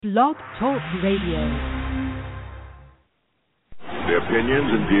Blog Talk Radio. The opinions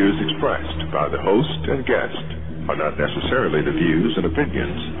and views expressed by the host and guest are not necessarily the views and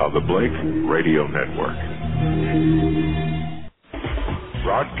opinions of the Blake Radio Network.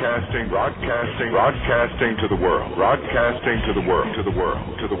 Broadcasting to the world.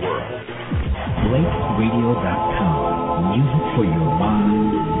 BlakeRadio.com. Music for your mind,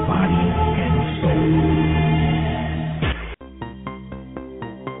 body, and soul.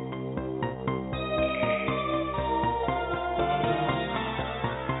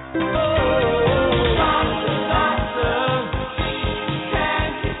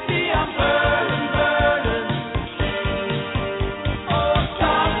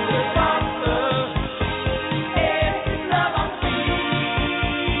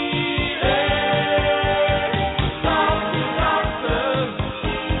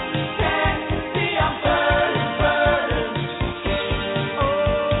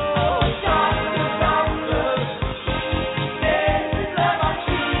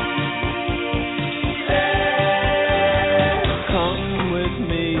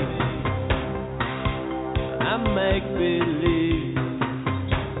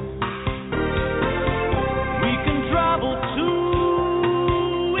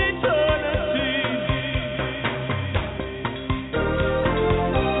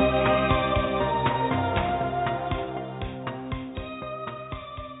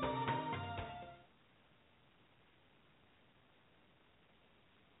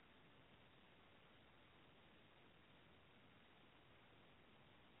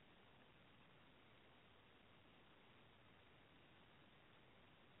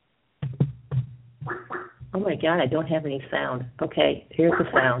 Oh my God, I don't have any sound. Okay, here's the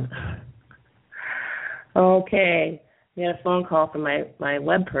sound. Okay, we had a phone call from my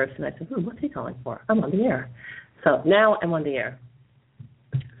web person. I said, what's he calling for? I'm on the air. So now I'm on the air.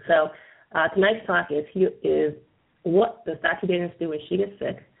 So tonight's talk is what does Dr. Daniels do when she gets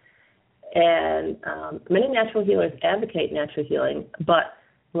sick? And many natural healers advocate natural healing, but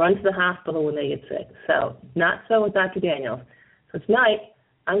run to the hospital when they get sick. So not so with Dr. Daniels. So tonight,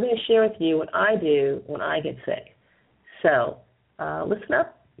 I'm going to share with you what I do when I get sick. So listen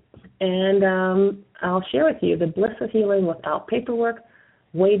up, and I'll share with you the bliss of healing without paperwork,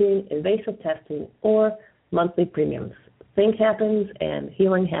 waiting, invasive testing, or monthly premiums. Think happens, and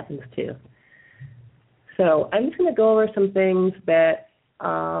healing happens too. So I'm just going to go over some things that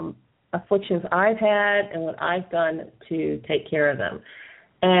afflictions I've had and what I've done to take care of them.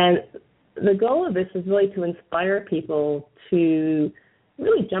 And the goal of this is really to inspire people to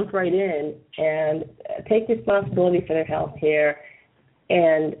really jump right in and take responsibility for their health care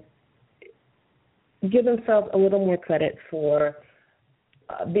and give themselves a little more credit for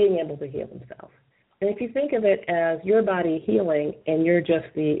being able to heal themselves. And if you think of it as your body healing and you're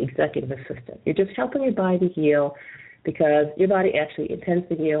just the executive assistant, you're just helping your body to heal because your body actually intends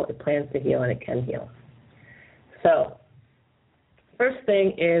to heal, it plans to heal, and it can heal. So first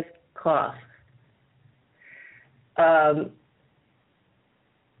thing is cough.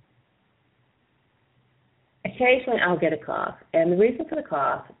 Occasionally I'll get a cough, and the reason for the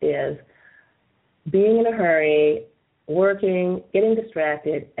cough is being in a hurry, working, getting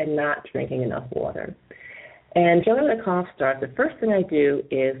distracted, and not drinking enough water. And generally when the cough starts, the first thing I do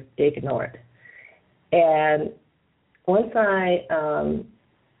is ignore it. And once I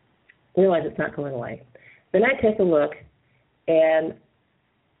realize it's not going away, then I take a look, and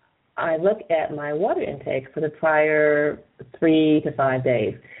I look at my water intake for the prior 3 to 5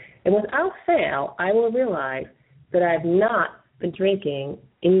 days. And without fail, I will realize that I've not been drinking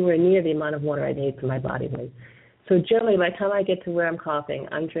anywhere near the amount of water I need for my body weight. So generally, by the time I get to where I'm coughing,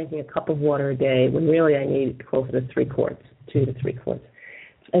 I'm drinking a cup of water a day when really I need closer to 3 quarts, 2 to 3 quarts.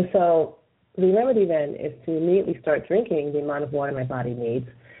 And so the remedy then is to immediately start drinking the amount of water my body needs.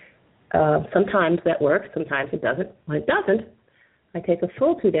 Sometimes that works, sometimes it doesn't. When it doesn't, I take a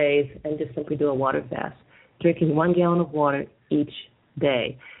full 2 days and just simply do a water fast, drinking 1 gallon of water each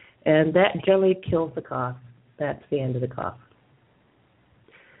day. And that generally kills the cough. That's the end of the cough.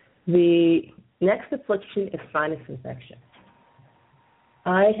 The next affliction is sinus infection.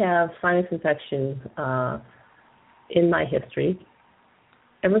 I have sinus infections in my history.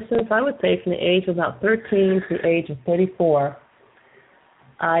 Ever since, I would say, from the age of about 13 to the age of 34,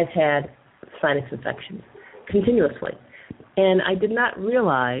 I've had sinus infections continuously. And I did not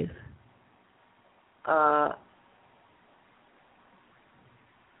realize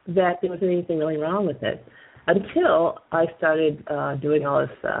that there was anything really wrong with it until I started doing all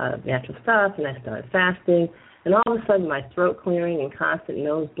this natural stuff, and I started fasting, and all of a sudden my throat clearing and constant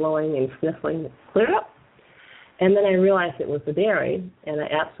nose blowing and sniffling cleared up. And then I realized it was the dairy, and I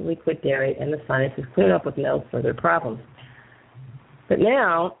absolutely quit dairy, and the sinuses cleared up with no further problems. But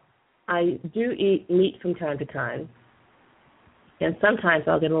now I do eat meat from time to time, and sometimes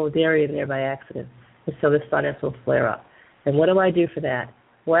I'll get a little dairy in there by accident, and so the sinus will flare up. And what do I do for that?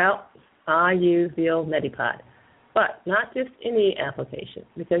 Well, I use the old Medipod, but not just any application,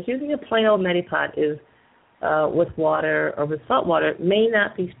 because using a plain old Medipod is with water or with salt water may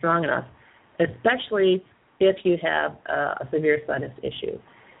not be strong enough, especially if you have a severe sinus issue.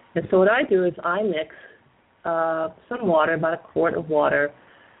 And so what I do is I mix some water, about a quart of water,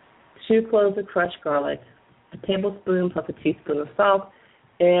 2 cloves of crushed garlic, a tablespoon plus a teaspoon of salt,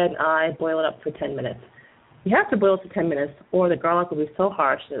 and I boil it up for 10 minutes. You have to boil it for 10 minutes, or the garlic will be so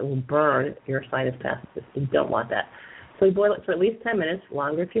harsh that it will burn your sinus passages. You don't want that. So you boil it for at least 10 minutes,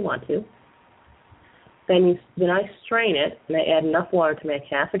 longer if you want to. Then I strain it, and I add enough water to make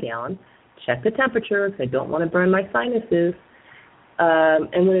half a gallon. Check the temperature, because I don't want to burn my sinuses.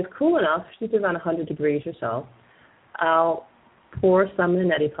 And when it's cool enough, usually around 100 degrees or so, I'll pour some in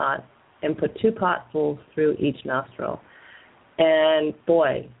the neti pot and put 2 potfuls through each nostril. And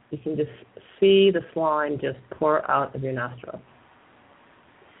boy, you can just see the slime just pour out of your nostril.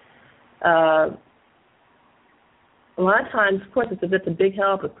 A lot of times, of course, it's a big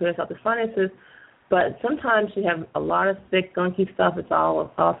help. It clears out the sinuses. But sometimes you have a lot of thick, gunky stuff. It's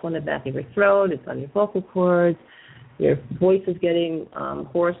all also in the back of your throat. It's on your vocal cords. Your voice is getting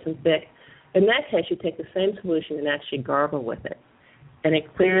hoarse and thick. In that case, you take the same solution and actually gargle with it. And it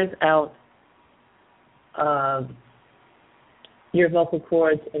clears out your vocal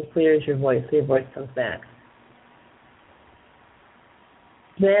cords and clears your voice, so your voice comes back.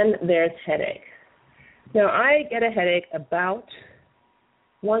 Then there's headache. Now, I get a headache about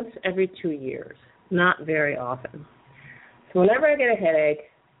once every 2 years. Not very often. So whenever I get a headache,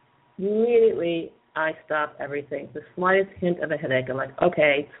 immediately I stop everything. The slightest hint of a headache, I'm like,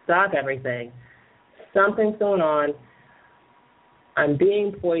 okay, stop everything. Something's going on. I'm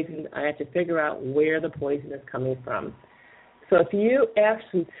being poisoned. I have to figure out where the poison is coming from. So if you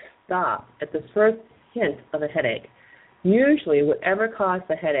actually stop at the first hint of a headache, usually whatever caused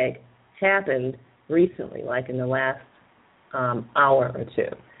the headache happened recently, like in the last hour or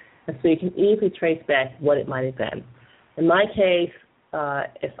two. And so you can easily trace back what it might have been. In my case,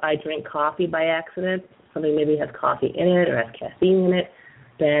 if I drink coffee by accident, something maybe has coffee in it or has caffeine in it,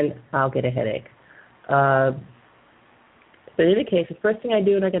 then I'll get a headache. But in any case, the first thing I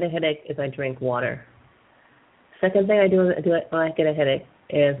do when I get a headache is I drink water. Second thing I do when I get a headache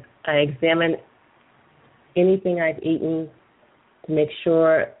is I examine anything I've eaten to make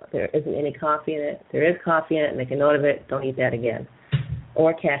sure there isn't any coffee in it. If there is coffee in it, make a note of it, don't eat that again.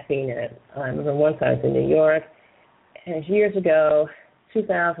 Or caffeine in it. I remember once I was in New York, and it was years ago,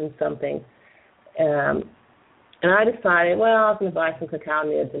 2000-something, and I decided, well, I was going to buy some cacao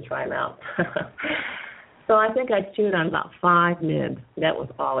nibs and try them out. So I think I chewed on about 5 nibs. That was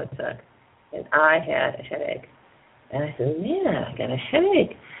all it took. And I had a headache. And I said, man, I got a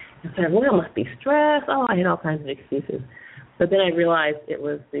headache. I said, well, it must be stress. Oh, I had all kinds of excuses. But then I realized it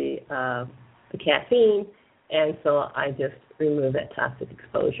was the caffeine, and so I just remove that toxic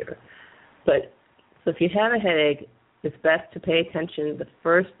exposure. But so if you have a headache, it's best to pay attention to the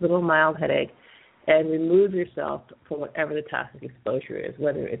first little mild headache and remove yourself from whatever the toxic exposure is,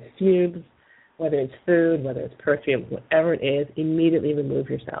 whether it's fumes, whether it's food, whether it's perfume, whatever it is, immediately remove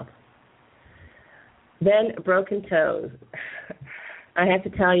yourself. Then broken toes. I have to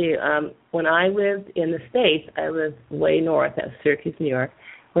tell you, when I lived in the States, I lived way north at Syracuse, New York,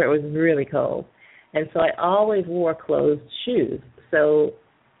 where it was really cold. And so I always wore closed shoes, so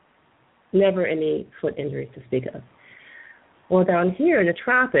never any foot injuries to speak of. Well, down here in the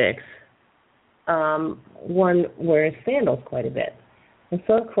tropics, one wears sandals quite a bit. And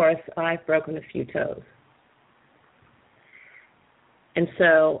so, of course, I've broken a few toes. And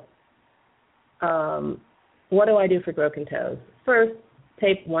so what do I do for broken toes? First,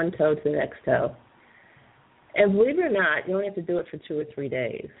 tape one toe to the next toe. And believe it or not, you only have to do it for 2 or 3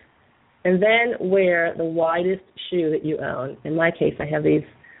 days. And then wear the widest shoe that you own. In my case, they have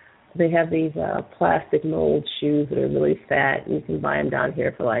these plastic mold shoes that are really fat. You can buy them down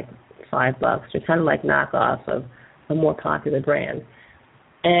here for like $5. They're kind of like knockoffs of a more popular brand.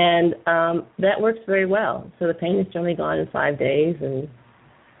 And that works very well. So the pain is generally gone in 5 days and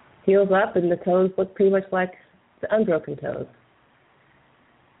heals up, and the toes look pretty much like the unbroken toes.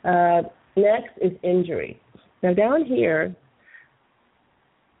 Next is injury. Now down here,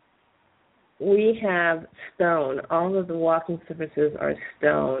 we have stone. All of the walking surfaces are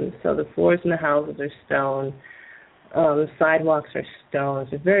stone. So the floors in the houses are stone. The sidewalks are stone.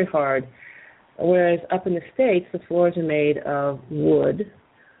 It's very hard. whereas up in the States, the floors are made of wood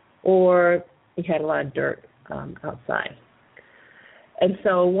or you had a lot of dirt outside. And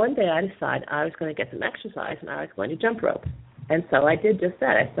so one day I decided I was going to get some exercise and I was going to jump rope. And so I did just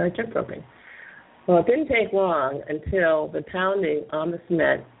that. I started jump roping. Well, it didn't take long until the pounding on the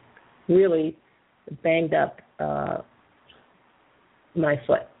cement really banged up my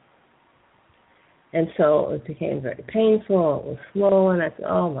foot. And so it became very painful. It was swollen. I said,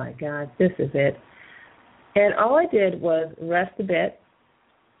 oh, my God, this is it. And all I did was rest a bit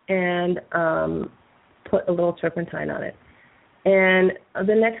and put a little turpentine on it. And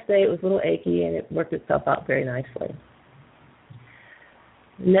the next day it was a little achy, and it worked itself out very nicely.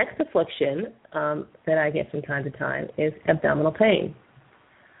 Next affliction that I get from time to time is abdominal pain.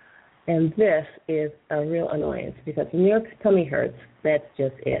 And this is a real annoyance because when your tummy hurts, that's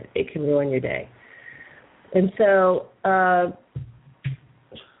just it. It can ruin your day. And so, and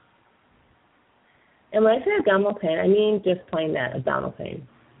when I say abdominal pain, I mean just plain that, abdominal pain.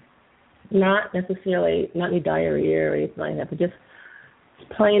 Not necessarily, not any diarrhea or anything like that, but just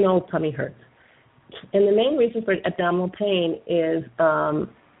plain old tummy hurts. And the main reason for abdominal pain is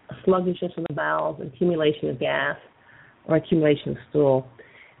sluggishness in the bowels, accumulation of gas, or accumulation of stool.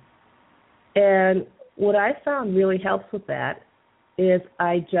 And what I found really helps with that is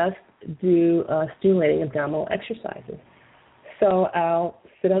I just do stimulating abdominal exercises. So I'll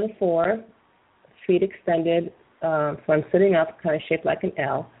sit on the floor, feet extended, so I'm sitting up, kind of shaped like an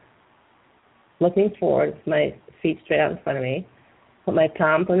L, looking forward with my feet straight out in front of me, put my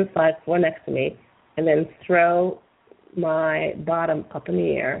palms on the side floor next to me, and then throw my bottom up in the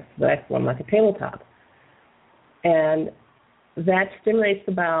air so that I form like a tabletop. And that stimulates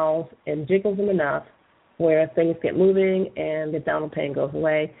the bowels and jiggles them enough where things get moving and the abdominal pain goes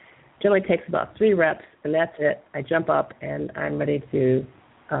away. Generally takes about 3 reps, and that's it. I jump up, and I'm ready to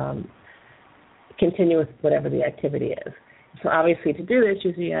continue with whatever the activity is. So obviously to do this,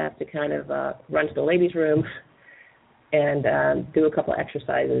 usually you have to kind of run to the ladies' room and do a couple of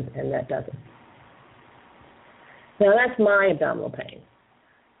exercises, and that does it. Now, that's my abdominal pain.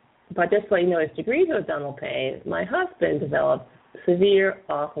 But just to let you know his degrees of abdominal pain, my husband developed severe,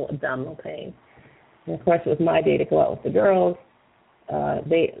 awful abdominal pain. And, of course, it was my day to go out with the girls.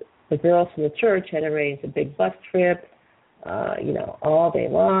 The girls from the church had arranged a big bus trip, all day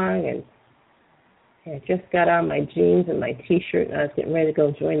long, and I just got on my jeans and my T-shirt, and I was getting ready to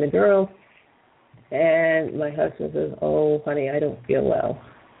go join the girls. And my husband says, oh, honey, I don't feel well.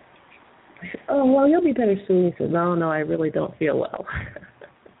 I said, oh, well, you'll be better soon. He says, no, I really don't feel well.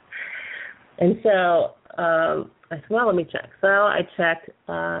 And so I said, well, let me check. So I checked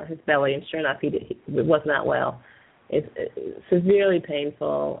his belly, and sure enough, it was not well. It's severely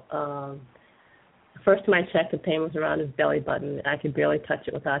painful. First time I checked, the pain was around his belly button. I could barely touch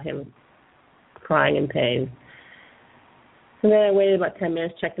it without him crying in pain. And then I waited about 10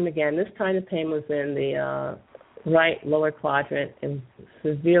 minutes, checked him again. This time the pain was in the right lower quadrant and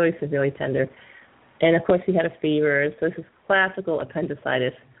severely, severely tender. And, of course, he had a fever. So this is classical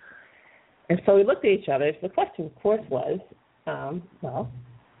appendicitis. And so we looked at each other. So the question, of course, was,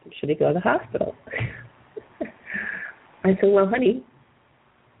 should he go to the hospital? I said, well, honey,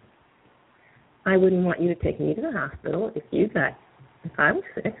 I wouldn't want you to take me to the hospital if I was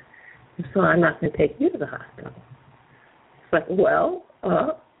sick. So I'm not going to take you to the hospital. It's like, well,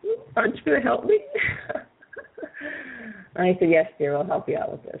 aren't you going to help me? I said, yes, dear, I'll help you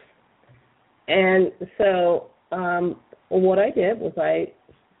out with this. And so what I did was I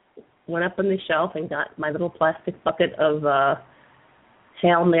went up on the shelf and got my little plastic bucket of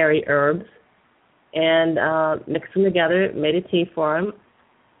Hail Mary herbs and mixed them together, made a tea for him,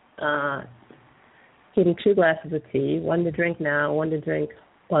 gave him 2 glasses of tea, one to drink now, one to drink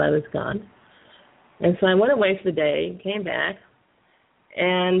while I was gone. And so I went away for the day, came back,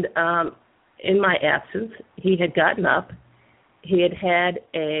 and in my absence, he had gotten up. He had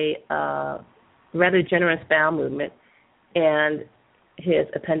a rather generous bowel movement, and his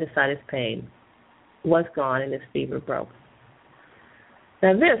appendicitis pain was gone, and his fever broke.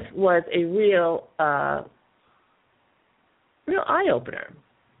 Now, this was a real eye-opener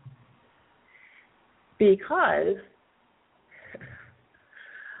because,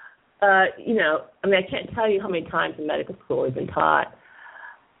 I can't tell you how many times in medical school we've been taught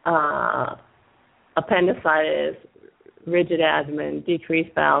appendicitis, rigid abdomen,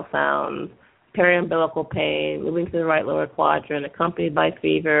 decreased bowel sounds, periumbilical pain, moving to the right lower quadrant, accompanied by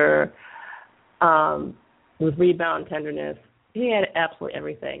fever, with rebound tenderness. He had absolutely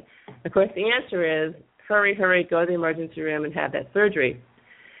everything. Of course, the answer is hurry, go to the emergency room and have that surgery.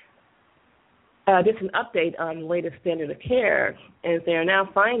 Just an update on the latest standard of care is they are now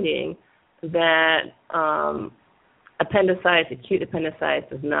finding that acute appendicitis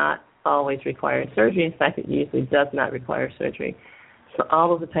does not always require surgery. In fact, it usually does not require surgery. So all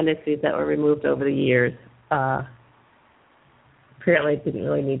those appendices that were removed over the years apparently didn't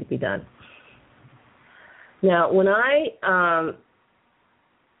really need to be done. Now, when I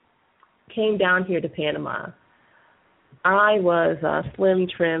came down here to Panama, I was slim,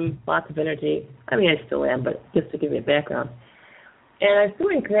 trim, lots of energy. I mean, I still am, but just to give you a background. And I was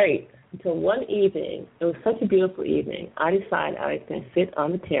doing great until one evening. It was such a beautiful evening. I decided I was going to sit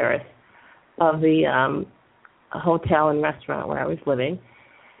on the terrace of the hotel and restaurant where I was living.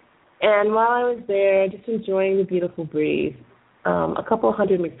 And while I was there, just enjoying the beautiful breeze, a couple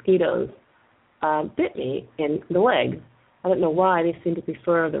hundred mosquitoes bit me in the leg. I don't know why. They seemed to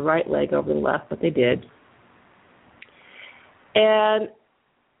prefer the right leg over the left, but they did. And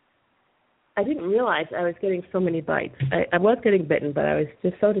I didn't realize I was getting so many bites. I was getting bitten, but I was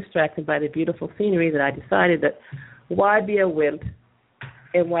just so distracted by the beautiful scenery that I decided that why be a wimp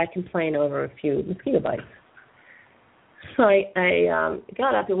and why complain over a few mosquito bites. So I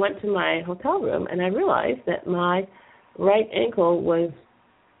got up and went to my hotel room, and I realized that my right ankle was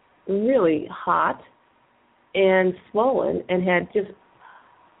really hot and swollen and had just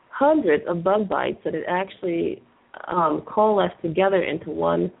hundreds of bug bites that had actually coalesced together into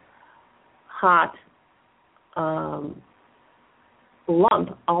one hot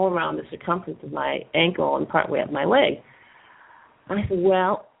lump all around the circumference of my ankle and partway up my leg. I said,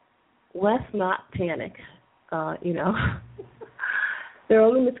 well, let's not panic. They're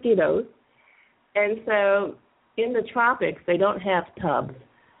only mosquitoes. And so in the tropics, they don't have tubs.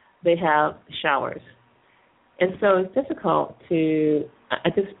 They have showers. And so it's difficult I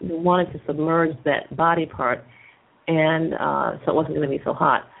just wanted to submerge that body part, and so it wasn't going to be so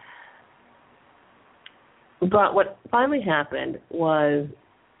hot. But what finally happened was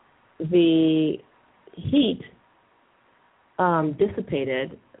the heat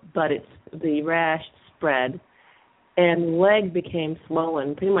dissipated, but the rash spread, and the leg became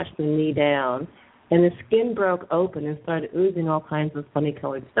swollen, pretty much the knee down, and the skin broke open and started oozing all kinds of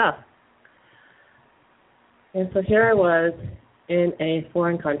funny-colored stuff. And so here I was in a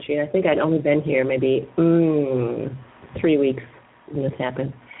foreign country. I think I'd only been here maybe 3 weeks when this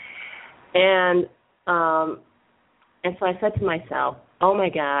happened. And so I said to myself, oh, my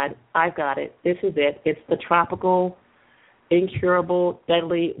God, I've got it. This is it. It's the tropical, incurable,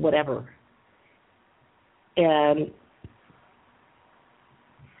 deadly, whatever. And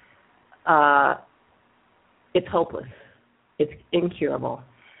it's hopeless. It's incurable.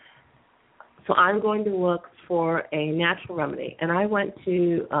 So I'm going to look for a natural remedy. And I went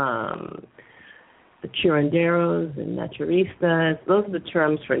to the curanderos and naturistas. Those are the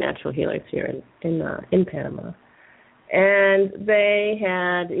terms for natural healers here in Panama. And they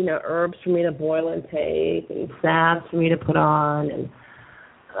had, herbs for me to boil and take and salves for me to put on. And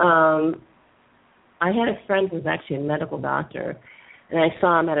I had a friend who was actually a medical doctor, and I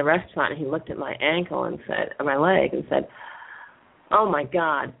saw him at a restaurant, and he looked at my ankle and said, or my leg, and said, oh, my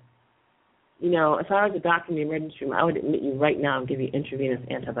God, if I was a doctor in the emergency room, I would admit you right now and give you intravenous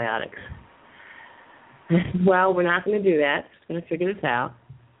antibiotics. I said, well, we're not going to do that. We're going to figure this out.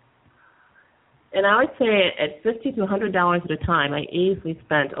 And I would say at $50 to $100 at a time, I easily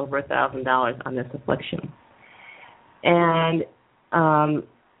spent over $1,000 on this affliction. And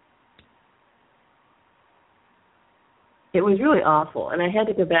it was really awful. And I had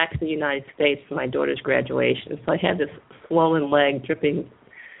to go back to the United States for my daughter's graduation. So I had this swollen leg dripping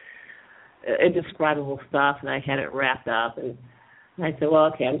indescribable stuff, and I had it wrapped up. And I said, well,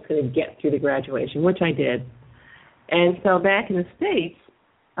 okay, I'm just going to get through the graduation, which I did. And so back in the States,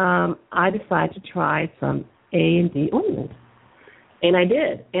 I decided to try some A&D ointment. And I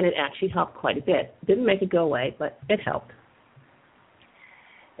did, and it actually helped quite a bit. Didn't make it go away, but it helped.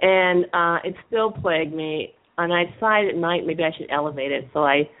 And it still plagued me, and I decided at night maybe I should elevate it. So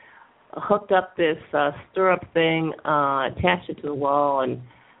I hooked up this stirrup thing, attached it to the wall, and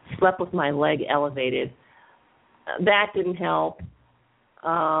slept with my leg elevated. That didn't help.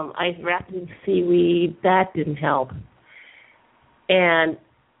 I wrapped it in seaweed. That didn't help. And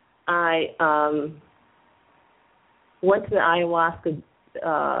I went to the ayahuasca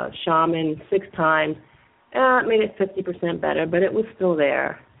shaman 6 times. It made it 50% better, but it was still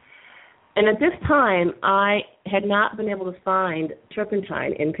there. And at this time, I had not been able to find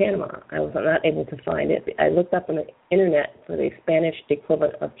turpentine in Panama. I was not able to find it. I looked up on the Internet for the Spanish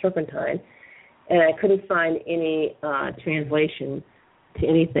equivalent of turpentine, and I couldn't find any translation to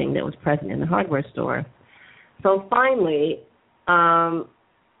anything that was present in the hardware store. So finally, some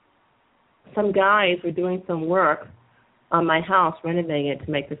guys were doing some work on my house, renovating it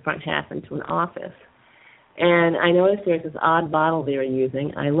to make the front half into an office. And I noticed there's this odd bottle they were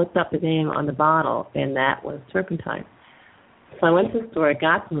using. I looked up the name on the bottle, and that was turpentine. So I went to the store,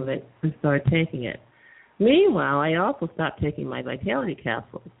 got some of it, and started taking it. Meanwhile, I also stopped taking my Vitality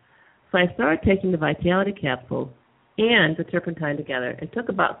capsules. So I started taking the Vitality capsules and the turpentine together. It took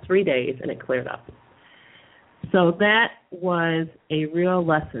about 3 days, and it cleared up. So that was a real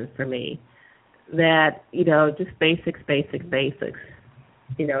lesson for me that, just basics.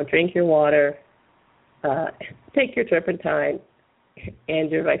 Drink your water, take your turpentine,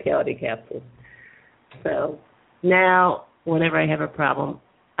 and your Vitality capsules. So now, whenever I have a problem,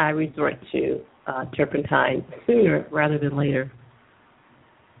 I resort to turpentine sooner rather than later.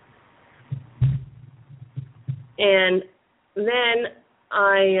 And then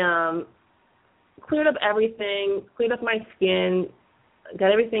I cleared up everything, cleared up my skin,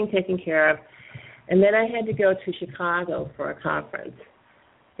 got everything taken care of, and then I had to go to Chicago for a conference.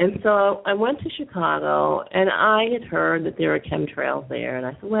 And so I went to Chicago, and I had heard that there were chemtrails there, and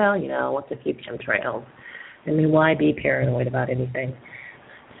I said, well, what's a few chemtrails? I mean, why be paranoid about anything?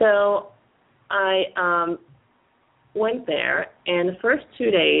 So I went there, and the first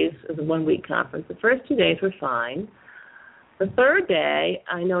 2 days, it was a 1-week conference, the first 2 days were fine. The third day,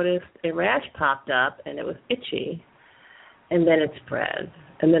 I noticed a rash popped up, and it was itchy, and then it spread.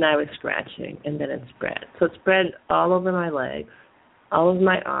 And then I was scratching, and then it spread. So it spread all over my legs, all over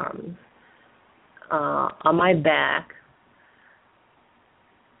my arms, on my back.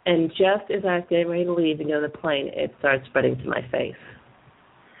 And just as I was getting ready to leave and go to the plane, it started spreading to my face.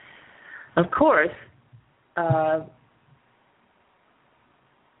 Of course, I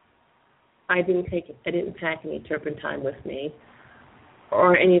didn't pack any turpentine with me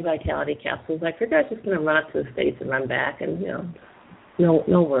or any Vitality capsules. I figured I was just going to run up to the States and run back, and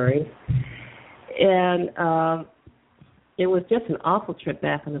no worries. And it was just an awful trip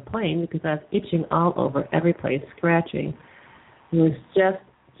back on the plane because I was itching all over every place, scratching. It was just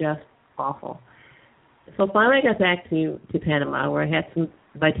awful. So finally I got back to Panama, where I had some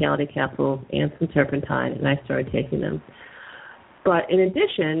Vitality capsules and some turpentine, and I started taking them. But in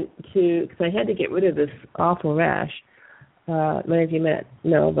addition to, because I had to get rid of this awful rash, many of you may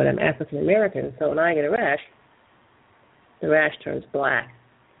know, but I'm African American, so when I get a rash, the rash turns black.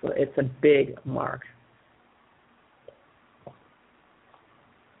 So it's a big mark.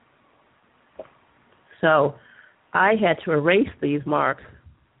 So I had to erase these marks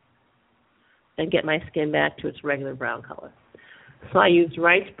and get my skin back to its regular brown color. So I used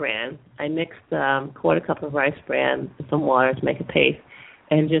rice bran. I mixed quarter cup of rice bran with some water to make a paste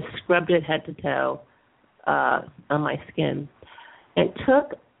and just scrubbed it head to toe on my skin. It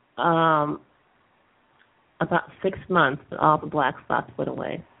took about 6 months, but all the black spots went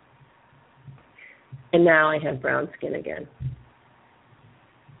away. And now I have brown skin again.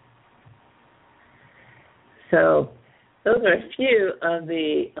 So those are a few of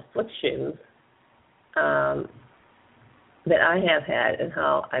the afflictions that I have had and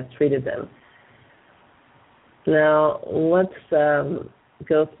how I've treated them. Now, let's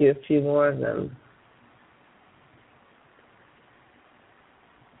go through a few more of them.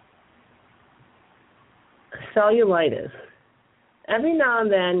 Cellulitis. Every now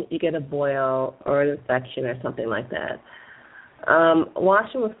and then you get a boil or an infection or something like that.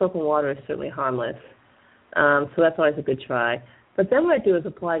 Washing with soap and water is certainly harmless, so that's always a good try. But then what I do is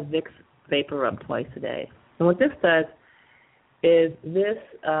apply Vicks Vapor Rub twice a day. And what this does is this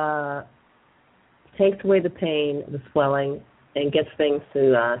takes away the pain, the swelling, and gets things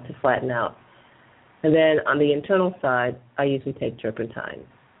to flatten out. And then on the internal side, I usually take turpentine.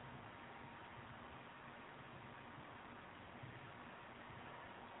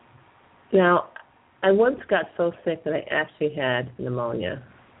 Now, I once got so sick that I actually had pneumonia.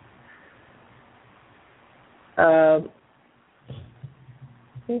 I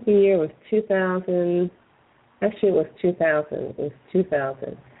think the year was 2000. Actually, it was 2000. It was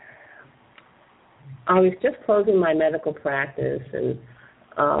 2000. I was just closing my medical practice, and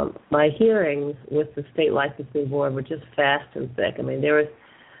my hearings with the state licensing board were just fast and thick. I mean, there was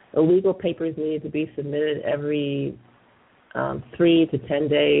legal papers needed to be submitted every 3 to 10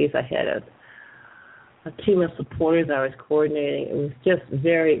 days. I had a team of supporters I was coordinating. It was just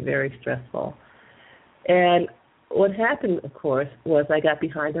very, very stressful. And what happened, of course, was I got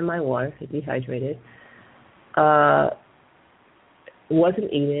behind on my water, dehydrated,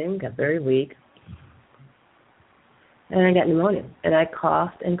 wasn't eating, got very weak, and I got pneumonia. And I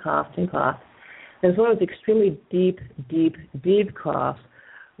coughed and coughed and coughed. And it was one of those extremely deep coughs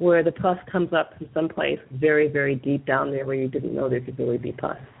where the pus comes up from someplace very, very deep down there where you didn't know there could really be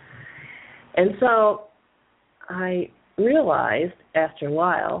pus. And so I realized after a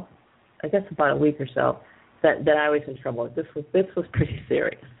while, I guess about a week or so, that I was in trouble. This was pretty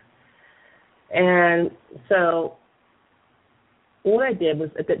serious. And so what I did was,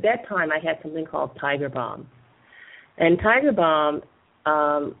 at that time, I had something called Tiger Balm. And Tiger Balm,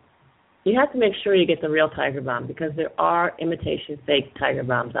 you have to make sure you get the real Tiger Balm because there are imitation fake Tiger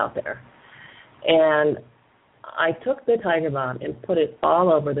Balms out there. And I took the Tiger Balm and put it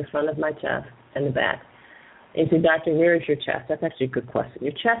all over the front of my chest and the back. And he said, "Doctor, where is your chest?" That's actually a good question.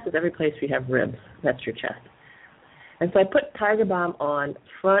 Your chest is every place where you have ribs. That's your chest. And so I put Tiger Balm on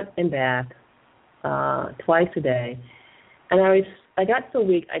front and back twice a day. And I got so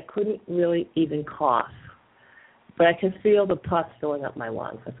weak I couldn't really even cough. But I could feel the pus filling up my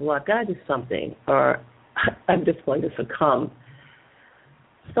lungs. I said, well, I've got to do something or I'm just going to succumb.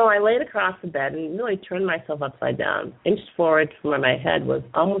 So I laid across the bed and really turned myself upside down, inched forward from where my head was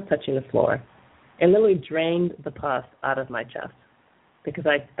almost touching the floor, and literally drained the pus out of my chest because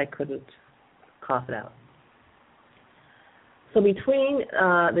I couldn't cough it out. So between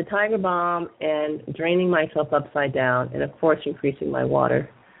the Tiger Balm and draining myself upside down and, of course, increasing my water,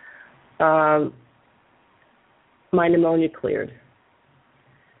 my pneumonia cleared.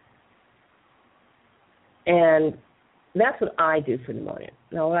 And that's what I do for pneumonia.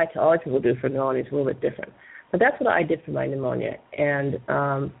 Now, what I tell other people do for pneumonia is a little bit different. But that's what I did for my pneumonia. And,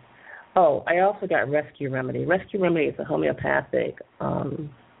 I also got Rescue Remedy. Rescue Remedy is a homeopathic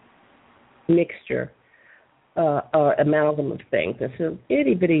mixture or amalgam of things. It's an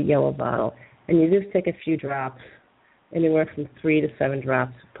itty-bitty yellow bottle. And you just take a few drops, anywhere from 3 to 7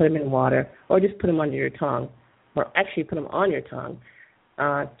 drops, put them in water, or just put them under your tongue. Or actually put them on your tongue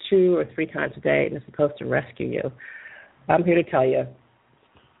 2 or 3 times a day, and it's supposed to rescue you. I'm here to tell you,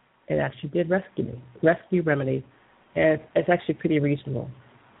 it actually did rescue me. Rescue Remedy. And it's actually pretty reasonable.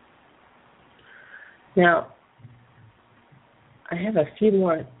 Now, I have a few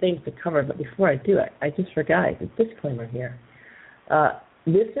more things to cover, but before I do it, I just forgot a disclaimer here.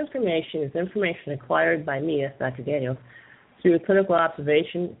 This information is information acquired by me, as Dr. Daniels, through clinical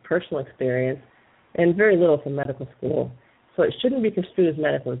observation, personal experience, and very little from medical school, so it shouldn't be construed as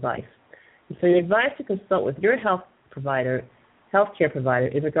medical advice. And so you're advised to consult with your healthcare provider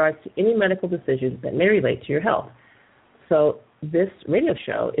in regards to any medical decisions that may relate to your health. So this radio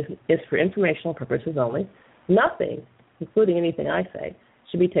show is for informational purposes only. Nothing, including anything I say,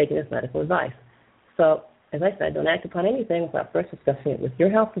 should be taken as medical advice. So, as I said, don't act upon anything without first discussing it with your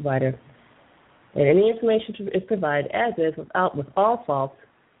health provider. And any information is provided as is with all faults,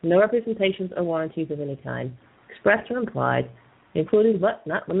 no representations or warranties of any kind, expressed or implied, including but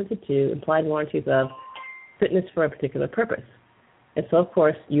not limited to implied warranties of fitness for a particular purpose. And so, of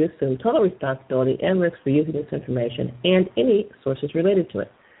course, you assume total responsibility and risk for using this information and any sources related to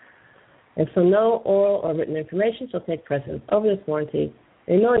it. And so no oral or written information shall take precedence over this warranty.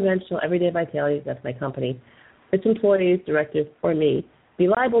 In no event shall Everyday Vitality, that's my company, its employees, directors, or me, be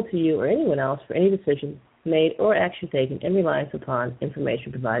liable to you or anyone else for any decision made or action taken in reliance upon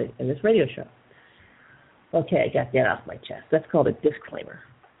information provided in this radio show. Okay, I got that off my chest. That's called a disclaimer.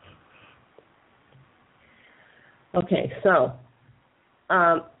 Okay, so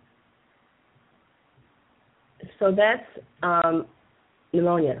that's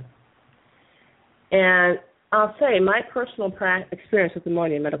pneumonia. And I'll say my personal experience with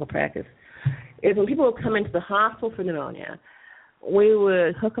pneumonia in medical practice is when people would come into the hospital for pneumonia, we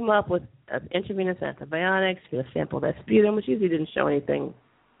would hook them up with intravenous antibiotics, get a sample of that sputum, which usually didn't show anything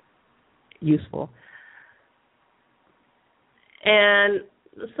useful. And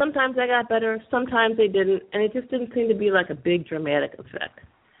sometimes they got better, sometimes they didn't, and it just didn't seem to be like a big dramatic effect.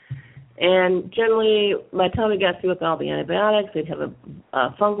 And generally, by the time we got through with all the antibiotics, they'd have a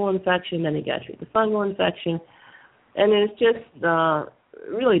fungal infection, then they got to treat the fungal infection, and it's just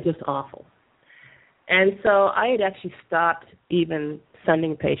really just awful. And so I had actually stopped even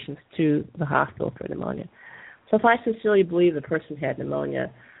sending patients to the hospital for pneumonia. So if I sincerely believe the person had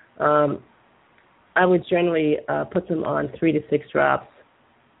pneumonia, I would generally put them on 3 to 6 drops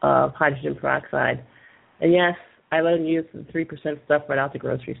of hydrogen peroxide. And yes, I let them use the 3% stuff right out the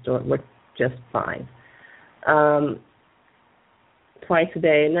grocery store. It worked just fine. Twice a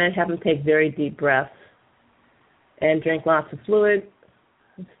day, and then I'd have them take very deep breaths and drink lots of fluid,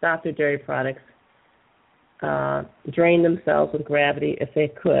 stop their dairy products, drain themselves with gravity if they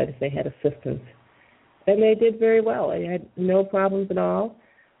could, if they had assistance. And they did very well. They had no problems at all.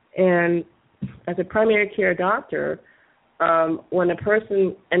 And as a primary care doctor, when a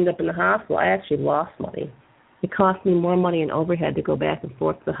person ended up in the hospital, I actually lost money. It cost me more money in overhead to go back and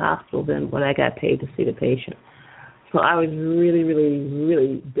forth to the hospital than when I got paid to see the patient. So I was really, really,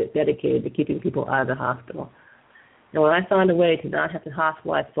 really dedicated to keeping people out of the hospital. And when I found a way to not have to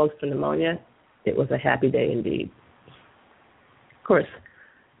hospitalize folks for pneumonia, it was a happy day indeed. Of course,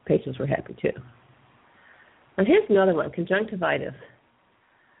 patients were happy too. And here's another one, conjunctivitis.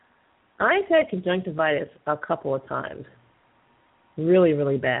 I've had conjunctivitis a couple of times, really,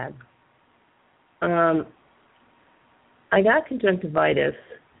 really bad. I got conjunctivitis,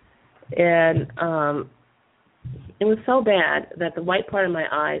 and it was so bad that the white part of my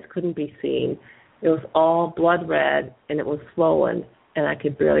eyes couldn't be seen. It was all blood red, and it was swollen, and I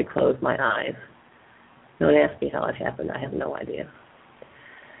could barely close my eyes. Don't ask me how it happened. I have no idea.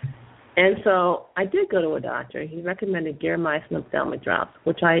 And so I did go to a doctor. He recommended Garamycin ophthalmic drops,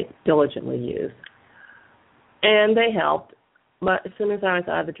 which I diligently used. And they helped, but as soon as I was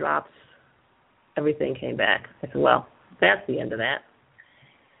out of the drops, everything came back. I said, well, that's the end of that.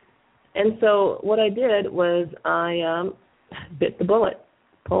 And so what I did was I bit the bullet,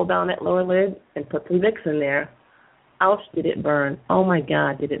 pulled down that lower lid, and put some Vicks in there. Ouch, did it burn. Oh, my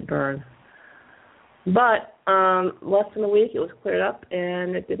God, did it burn. But less than a week, it was cleared up,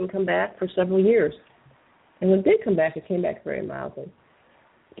 and it didn't come back for several years. And when it did come back, it came back very mildly.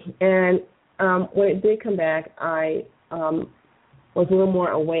 And when it did come back, I was a little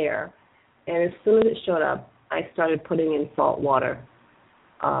more aware. And as soon as it showed up, I started putting in salt water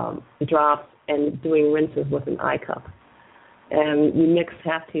drops and doing rinses with an eye cup. And you mix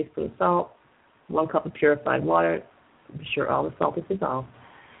half teaspoon salt, 1 cup of purified water, be sure all the salt is dissolved.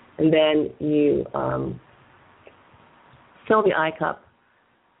 And then you fill the eye cup,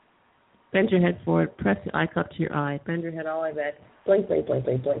 bend your head forward, press the eye cup to your eye, bend your head all the way back, blink, blink, blink,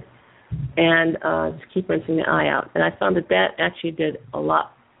 blink, blink, and just keep rinsing the eye out. And I found that actually did a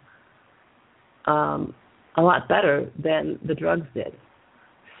lot better than the drugs did.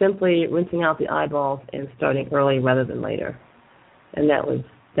 Simply rinsing out the eyeballs and starting early rather than later, and that was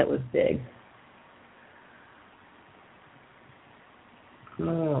big.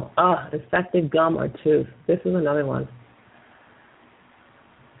 Infected gum or tooth. This is another one.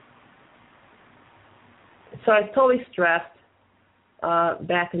 So I was totally stressed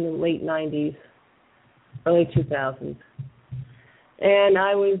back in the late 90s, early 2000s. And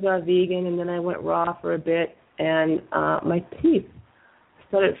I was vegan, and then I went raw for a bit, and my teeth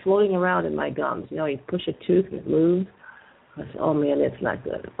started floating around in my gums. You know, you push a tooth and it moves. I said, oh, man, that's not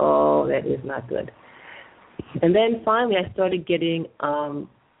good. Oh, that is not good. And then finally I started getting a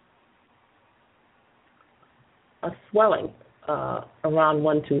swelling around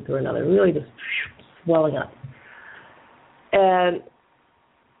one tooth or another, really just swelling up. And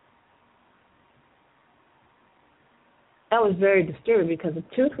that was very disturbing because the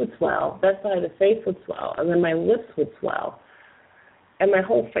tooth would swell, that side of the face would swell, and then my lips would swell, and my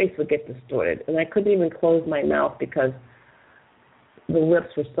whole face would get distorted, and I couldn't even close my mouth because the lips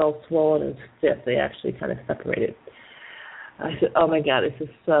were so swollen and stiff, they actually kind of separated. I said, oh, my God, this is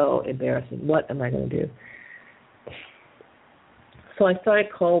so embarrassing. What am I going to do? So I started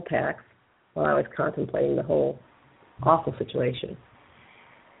cold packs while I was contemplating the whole awful situation.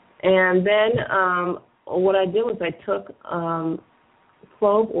 And then what I did was I took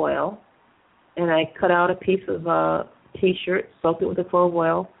clove oil, and I cut out a piece of T-shirt, soaked it with the clove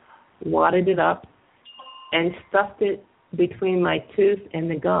oil, wadded it up, and stuffed it between my tooth and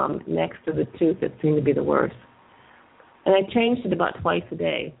the gum next to the tooth that seemed to be the worst. And I changed it about twice a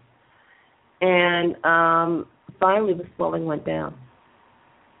day. And finally the swelling went down.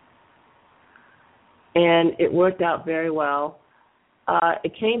 And it worked out very well.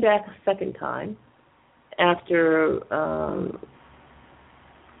 It came back a second time after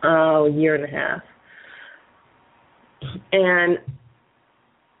a year and a half. And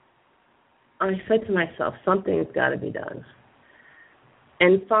I said to myself, something's got to be done.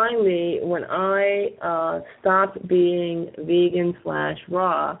 And finally, when I stopped being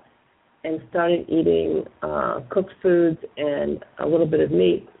vegan/raw and started eating cooked foods and a little bit of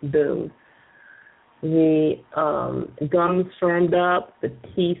meat, boom, the gums firmed up, the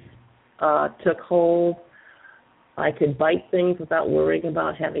teeth took hold. I could bite things without worrying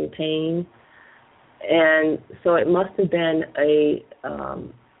about having pain. And so it must have been a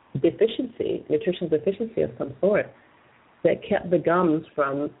nutritional deficiency of some sort that kept the gums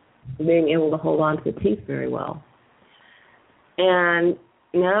from being able to hold on to the teeth very well. And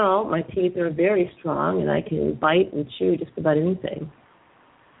now my teeth are very strong, and I can bite and chew just about anything.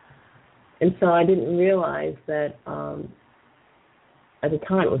 And so I didn't realize that at the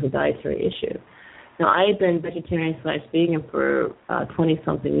time it was a dietary issue. Now, I had been vegetarian/vegan for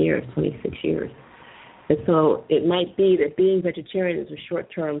 20-something years, 26 years. And so it might be that being vegetarian is a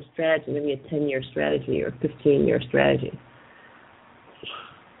short-term strategy, maybe a 10-year strategy or a 15-year strategy.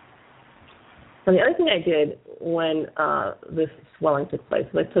 So the other thing I did when this swelling took place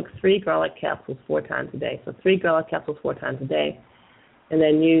was I took 3 garlic capsules 4 times a day. So 3 garlic capsules 4 times a day, and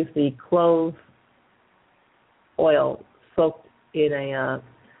then used the clove oil soaked in a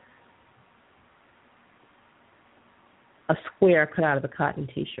square cut out of a cotton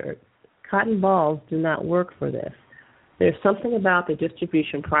T-shirt. Cotton balls do not work for this. There's something about the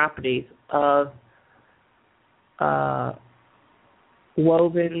distribution properties of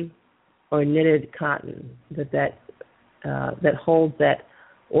woven or knitted cotton that holds that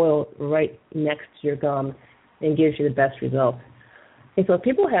oil right next to your gum and gives you the best results. And so if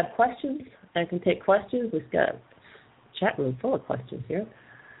people have questions, I can take questions. We've got a chat room full of questions here.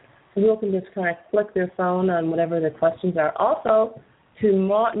 So people can just kind of flick their phone on whatever their questions are. Also,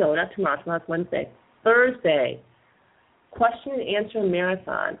 tomorrow's Wednesday. Thursday, question and answer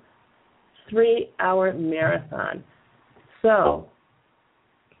marathon, 3-hour marathon. So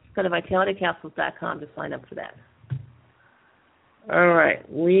go to vitalitycapsules.com to sign up for that. All right,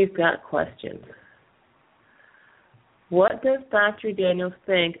 we've got questions. What does Dr. Daniels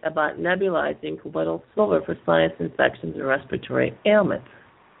think about nebulizing colloidal silver for sinus infections and respiratory ailments?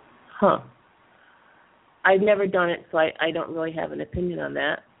 I've never done it, so I don't really have an opinion on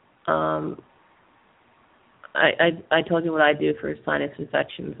that. I told you what I do for sinus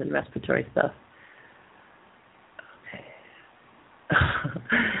infections and respiratory stuff.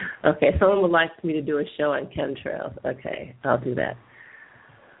 Okay, someone would like me to do a show on chemtrails. Okay, I'll do that.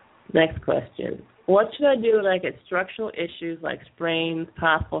 Next question. What should I do when I get structural issues like sprains,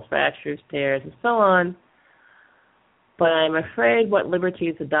 possible fractures, tears, and so on, but I'm afraid what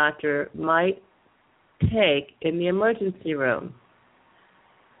liberties the doctor might take in the emergency room?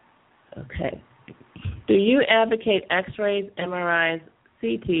 Okay. Do you advocate X-rays, MRIs,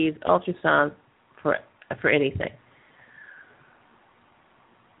 CTs, ultrasounds for anything?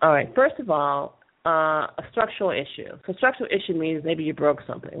 All right. First of all, a structural issue. So structural issue means maybe you broke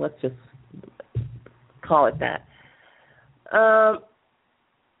something. Let's just call it that.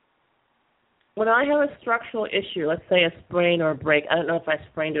 When I have a structural issue, let's say a sprain or a break, I don't know if I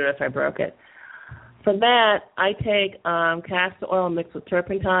sprained it or if I broke it. For that, I take castor oil mixed with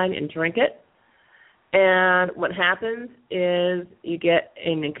turpentine and drink it. And what happens is you get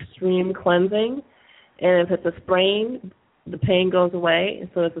an extreme cleansing. And if it's a sprain, the pain goes away, and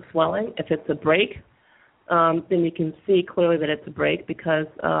so does the swelling. If it's a break, then you can see clearly that it's a break because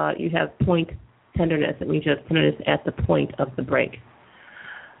you have point tenderness. It means you have tenderness at the point of the break.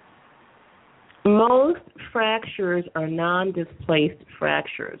 Most fractures are non-displaced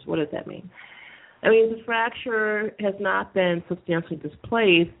fractures. What does that mean? I mean, the fracture has not been substantially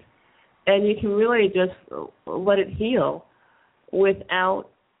displaced, and you can really just let it heal without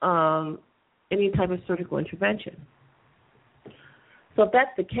any type of surgical intervention. So if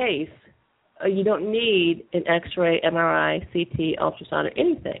that's the case, you don't need an X-ray, MRI, CT, ultrasound, or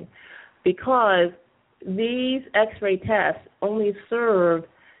anything, because these X-ray tests only serve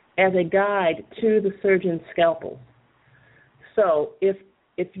as a guide to the surgeon's scalpel. So if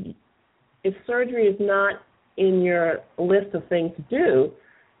surgery is not in your list of things to do,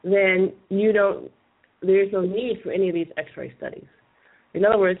 then there's no need for any of these X-ray studies. In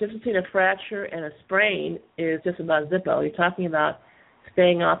other words, the difference between a fracture and a sprain is just about Zippo. You're talking about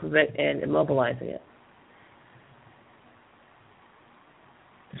staying off of it and immobilizing it.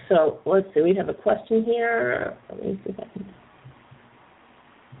 So let's see, we have a question here. Let me see if I can.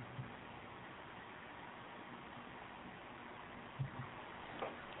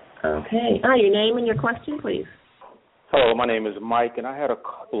 Okay. Your name and your question, please. Hello, my name is Mike, and I had a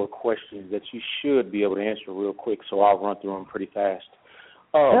couple of questions that you should be able to answer real quick, so I'll run through them pretty fast.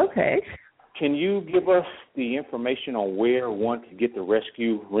 Okay. Can you give us the information on where one can get the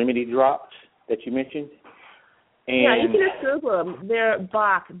Rescue Remedy drops that you mentioned? And yeah, you can just Google them. They're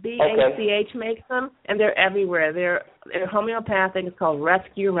Bach, B-A-C-H makes them, and they're everywhere. They're homeopathic. It's called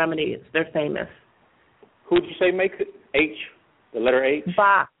Rescue Remedies. They're famous. Who did you say makes it? H? The letter H?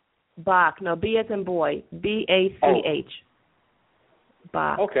 Bach. No, B as in boy. B-A-C-H. Oh.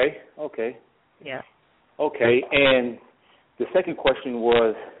 Bach. Okay. Yeah. Okay, and the second question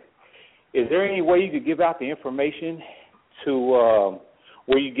was, is there any way you could give out the information to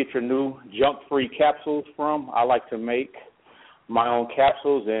where you get your new junk-free capsules from? I like to make my own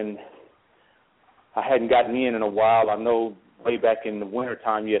capsules, and I hadn't gotten in a while. I know way back in the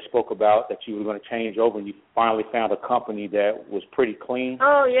wintertime you had spoke about that you were going to change over, and you finally found a company that was pretty clean.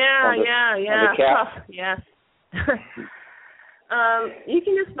 Oh, yeah. On the cap. Yes. You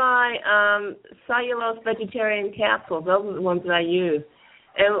can just buy cellulose vegetarian capsules. Those are the ones that I use.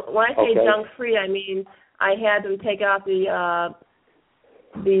 And when I say junk-free, I mean I had them take out the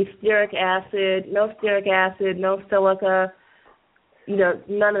the stearic acid, no silica,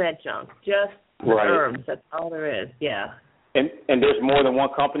 none of that junk. Just the herbs. That's all there is. Yeah. And there's more than one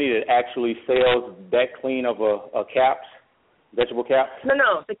company that actually sells that clean of a caps, vegetable caps?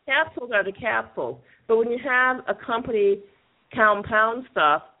 No. The capsules are the capsules. But when you have a company compound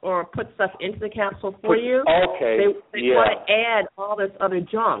stuff or put stuff into the capsule for you, they want to add all this other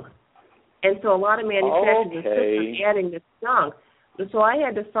junk. And so a lot of manufacturers are adding this junk. So I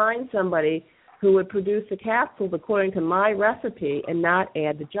had to find somebody who would produce the capsules according to my recipe and not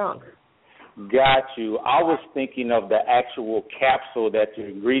add the junk. Got you. I was thinking of the actual capsule that the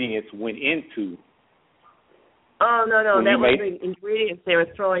ingredients went into. Oh, no. That was the ingredients they were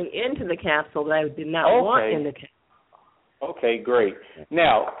throwing into the capsule that I did not want in the capsule. Okay, great.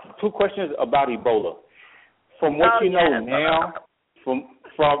 Now, 2 questions about Ebola. From what you know now,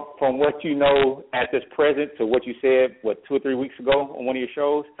 from what you know at this present to what you said, 2 or 3 weeks ago on one of your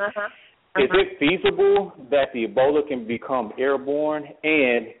shows, is it feasible that the Ebola can become airborne,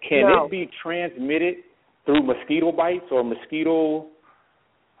 and can it be transmitted through mosquito bites or mosquito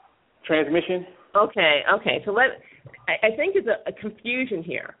transmission? Okay. So I think there's a confusion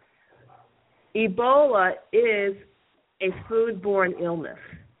here. Ebola is a foodborne illness.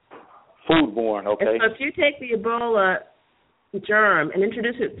 Foodborne, okay. And so if you take the Ebola germ and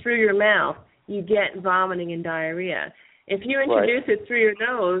introduce it through your mouth, you get vomiting and diarrhea. If you introduce it through your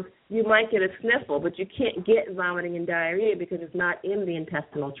nose, you might get a sniffle, but you can't get vomiting and diarrhea because it's not in the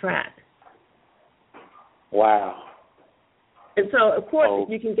intestinal tract. Wow. And so, of course,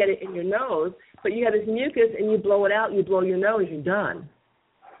 you can get it in your nose, but you have this mucus and you blow it out, you blow your nose, you're done.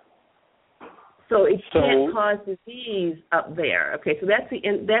 So it can't cause disease up there. Okay, so that's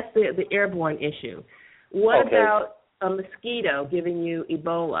the airborne issue. What about a mosquito giving you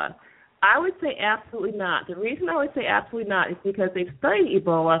Ebola? I would say absolutely not. The reason I would say absolutely not is because they've studied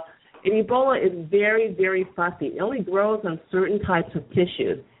Ebola, and Ebola is very, very fussy. It only grows on certain types of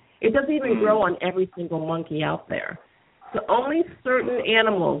tissues. It doesn't even grow on every single monkey out there. So only certain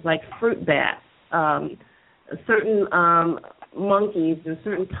animals, like fruit bats, certain monkeys, and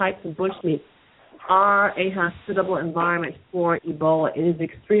certain types of bushmeat are a hospitable environment for Ebola. It is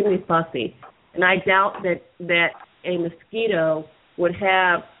extremely fussy. And I doubt that a mosquito would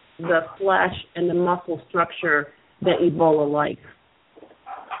have the flesh and the muscle structure that Ebola likes.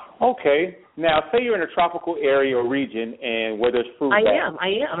 Okay. Now, say you're in a tropical area or region and where there's fruit bats. I am.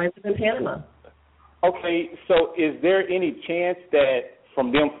 I live in Panama. Okay. So is there any chance that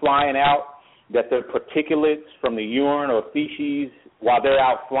from them flying out that the particulates from the urine or feces while they're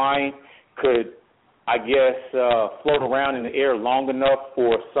out flying could, I guess, float around in the air long enough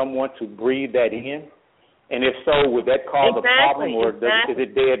for someone to breathe that in? And if so, would that cause a problem, or is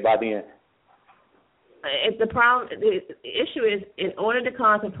it dead by then? The issue is, in order to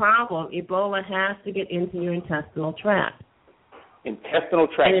cause a problem, Ebola has to get into your intestinal tract. Intestinal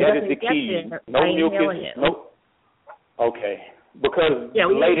tract, that is the key. No mucus. No. Okay. Because the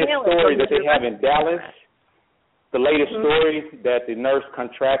latest story that they have in Dallas, the latest story that the nurse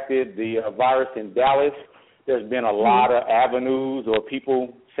contracted the virus in Dallas, there's been a lot of avenues or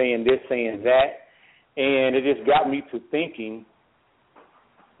people saying this, saying that. And it just got me to thinking,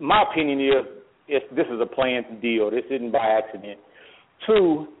 my opinion is this is a planned deal. This isn't by accident.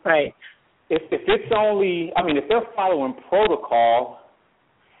 2, if it's only, if they're following protocol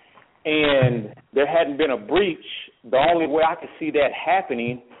and there hadn't been a breach, the only way I could see that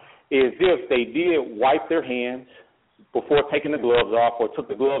happening is if they did wipe their hands before taking the gloves off or took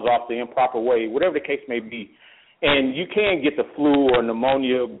the gloves off the improper way, whatever the case may be. And you can get the flu or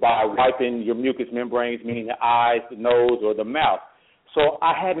pneumonia by wiping your mucous membranes, meaning the eyes, the nose, or the mouth. So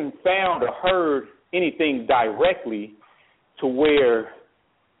I hadn't found or heard anything directly to where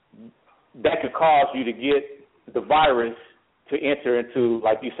that could cause you to get the virus to enter into,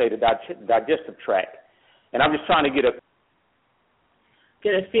 like you say, the digestive tract. And I'm just trying to get a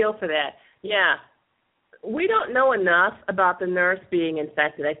feel for that. Yeah. We don't know enough about the nurse being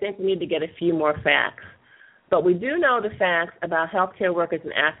infected. I think we need to get a few more facts. But we do know the facts about healthcare workers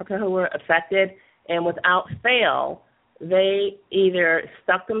in Africa who were affected, and without fail, they either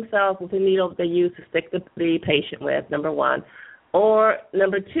stuck themselves with a needle that they used to stick the patient with, number 1, or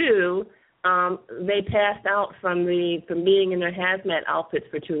number 2, they passed out from being in their hazmat outfits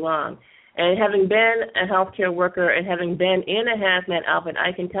for too long. And having been a healthcare worker and having been in a hazmat outfit,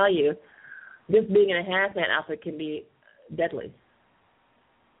 I can tell you, just being in a hazmat outfit can be deadly.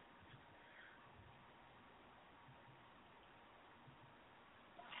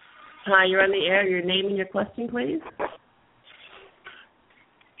 Hi, you're on the air. Your name and your question, please.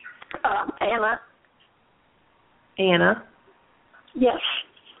 Anna. Anna? Yes.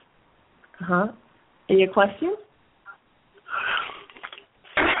 And your question?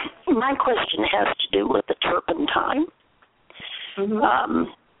 My question has to do with the turpentine. Mm-hmm.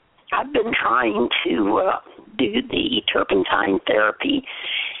 I've been trying to do the turpentine therapy,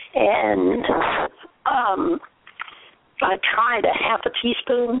 and I tried a half a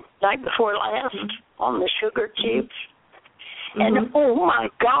teaspoon night before last on the sugar cubes, and oh my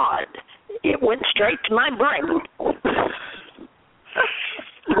God, it went straight to my brain.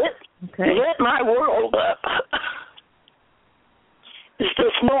 Lit my world up. Is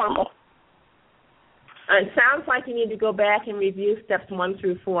this normal? It sounds like you need to go back and review steps 1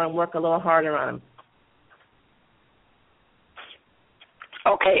 through 4 and work a little harder on them.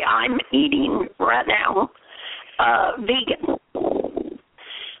 Okay, I'm eating right now vegan.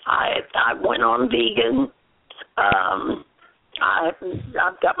 I went on vegan. I've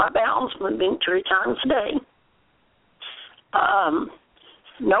got my bowels moving 3 times a day.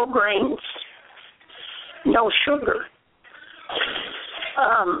 No grains, no sugar.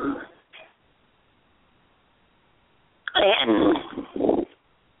 And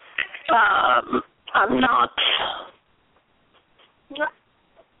I'm not.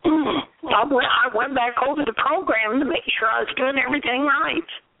 I went back over the program to make sure I was doing everything right,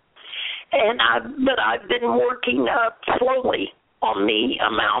 but I've been working up slowly on the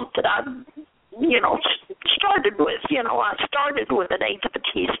amount that I've, started with. I started with 1/8 of a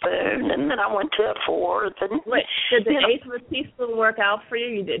teaspoon, and then I went to 1/4. And wait, did the 1/8 of a teaspoon work out for you?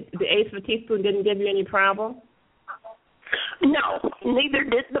 You did. The 1/8 of a teaspoon didn't give you any problem? No, neither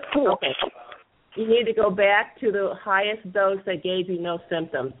did the 4th. Okay. You need to go back to the highest dose that gave you no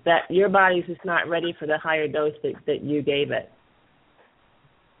symptoms. That your body's just not ready for the higher dose that you gave it.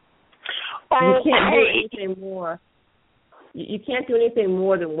 You can't do anything more. You can't do anything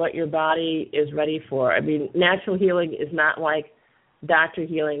more than what your body is ready for. I mean, natural healing is not like doctor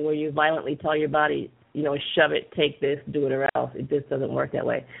healing where you violently tell your body, shove it, take this, do it, or else. It just doesn't work that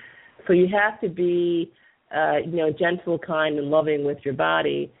way. So you have to be, gentle, kind, and loving with your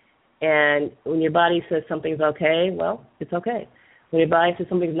body. And when your body says something's okay, well, it's okay. When your body says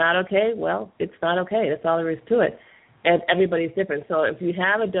something's not okay, well, it's not okay. That's all there is to it. And everybody's different. So if you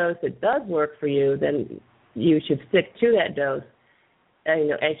have a dose that does work for you, then you should stick to that dose,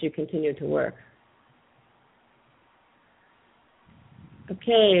 as you continue to work.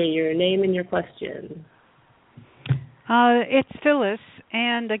 Okay, your name and your question. It's Phyllis,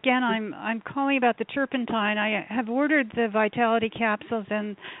 and again, I'm calling about the turpentine. I have ordered the Vitality capsules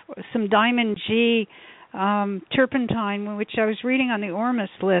and some Diamond G turpentine, which I was reading on the Ormus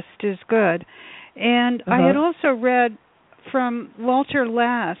list is good. And I had also read from Walter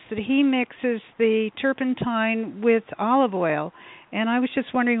Lass that he mixes the turpentine with olive oil, and I was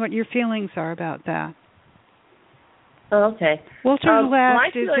just wondering what your feelings are about that. Oh, okay. Walter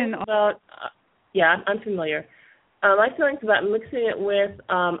Lass is in... yeah, I'm familiar. My feelings about mixing it with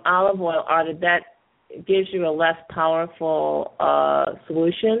olive oil are that gives you a less powerful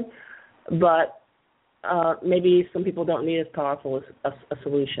solution, but maybe some people don't need as powerful a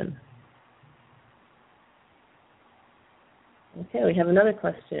solution. Okay, we have another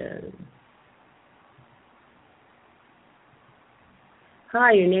question.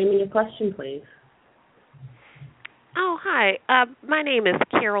 Hi, your name and your question, please. Oh, hi. My name is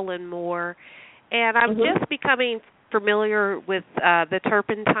Carolyn Moore, and I'm just becoming familiar with the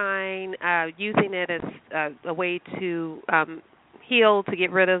turpentine, using it as a way to heal, to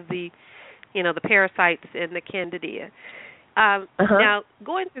get rid of the parasites in the candida. Now,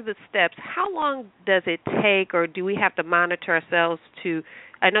 going through the steps, how long does it take, or do we have to monitor ourselves to,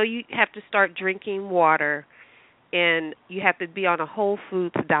 I know you have to start drinking water, and you have to be on a whole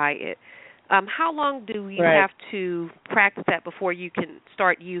foods diet. How long do you have to practice that before you can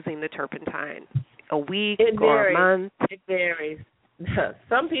start using the turpentine? A week or a month? It varies.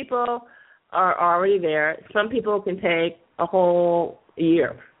 Some people are already there. Some people can take a whole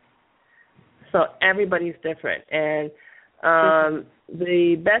year. So everybody's different. And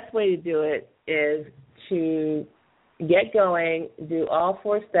the best way to do it is to get going, do all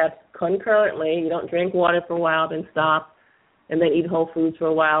 4 steps concurrently. You don't drink water for a while, then stop, and then eat whole foods for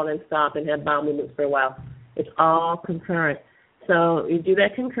a while, then stop and have bowel movements for a while. It's all concurrent. So you do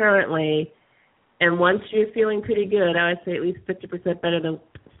that concurrently, and once you're feeling pretty good, I would say at least 50% better than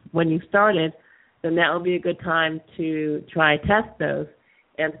when you started, then that will be a good time to try test dose.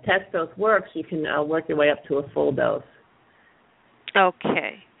 And if the test dose works, you can work your way up to a full dose.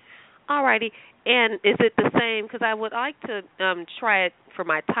 Okay. All righty. And is it the same? Because I would like to try it for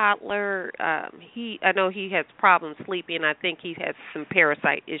my toddler. I know he has problems sleeping. I think he has some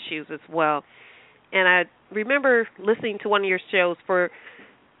parasite issues as well. And I remember listening to one of your shows for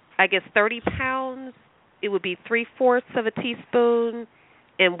I guess 30 pounds, it would be 3/4 of a teaspoon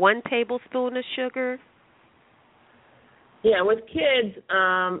and 1 tablespoon of sugar. Yeah, with kids,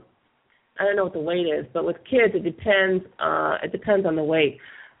 I don't know what the weight is, but with kids it depends. It depends on the weight.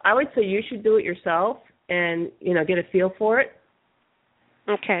 I would say you should do it yourself and get a feel for it.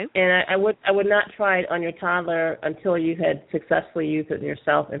 Okay. And I would not try it on your toddler until you had successfully used it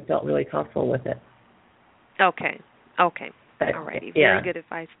yourself and felt really comfortable with it. Okay. All righty. Very good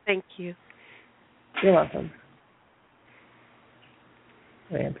advice. Thank you. You're welcome.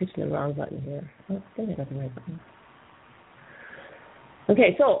 Wait, I'm pushing the wrong button here. Oh, I think I got the right button.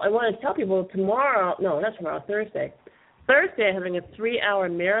 Okay, so I want to tell people Thursday. Thursday, I'm having a 3-hour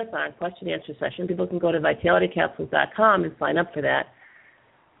marathon question-answer session. People can go to vitalitycapsules.com and sign up for that.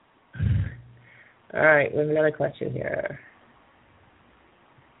 All right, we have another question here.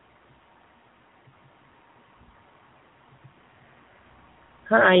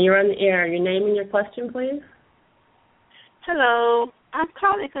 Hi, you're on the air. Your name and your question, please. Hello. I'm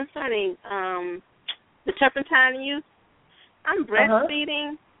calling concerning the turpentine use. I'm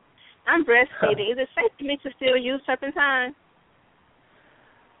breastfeeding. Is it safe for me to still use turpentine?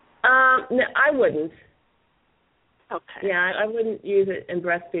 No, I wouldn't. Okay. Yeah, I wouldn't use it in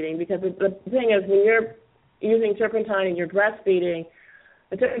breastfeeding because the thing is when you're using turpentine and you're breastfeeding,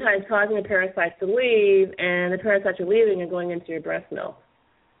 the turpentine is causing the parasites to leave, and the parasites are leaving and going into your breast milk.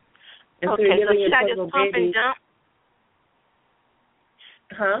 And okay, so you're giving should I just pump baby. and dump?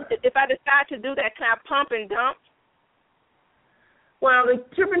 Huh? If I decide to do that, can I pump and dump? Well, the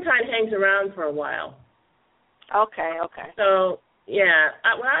turpentine hangs around for a while. Okay. So, yeah,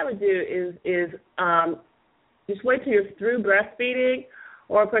 what I would do is just wait till you're through breastfeeding,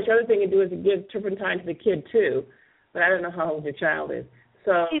 or, of course, the other thing you do is to give turpentine to the kid, too. But I don't know how old your child is.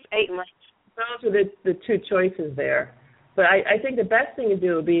 So he's 8 months. Those are the two choices there. But I think the best thing to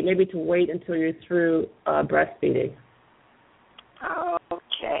do would be maybe to wait until you're through breastfeeding.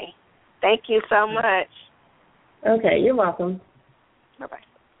 Okay. Thank you so much. Okay, you're welcome. Bye-bye.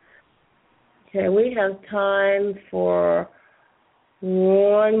 Okay, we have time for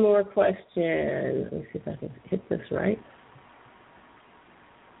one more question. Let me see if I can hit this right.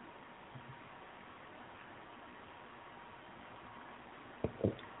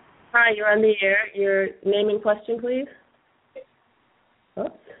 Hi, you're on the air. Your name and question, please. Oops,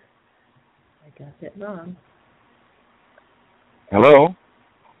 I got that wrong. Hello.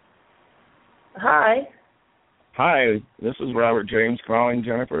 Hi. Hi, this is Robert James calling,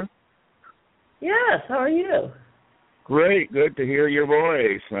 Jennifer. Yes, how are you? Great, good to hear your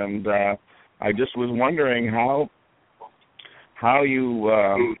voice. And I just was wondering how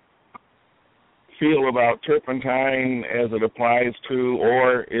you feel about turpentine as it applies to,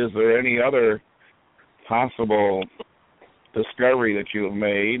 or is there any other possible discovery that you have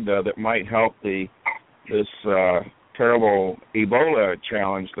made that might help this terrible Ebola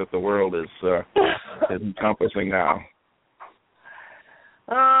challenge that the world is encompassing now?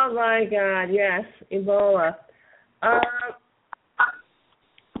 Oh, my God, yes, Ebola. I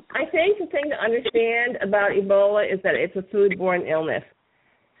think the thing to understand about Ebola is that it's a foodborne illness.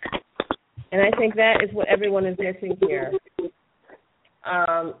 And I think that is what everyone is missing here.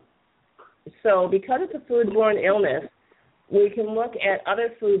 So because it's a foodborne illness, we can look at other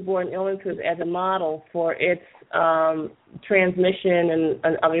foodborne illnesses as a model for its transmission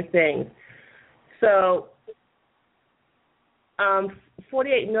and other things. So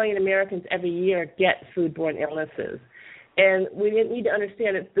 48 million Americans every year get foodborne illnesses. And we need to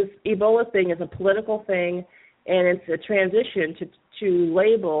understand that this Ebola thing is a political thing, and it's a transition to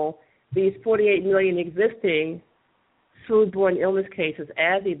label these 48 million existing foodborne illness cases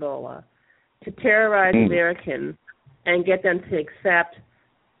as Ebola, to terrorize Americans and get them to accept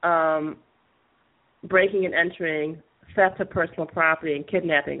breaking and entering, theft of personal property, and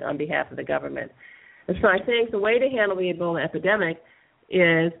kidnapping on behalf of the government. And so I think the way to handle the Ebola epidemic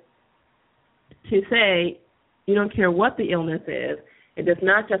is to say, you don't care what the illness is, it does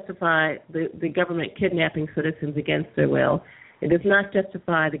not justify the government kidnapping citizens against their will. It does not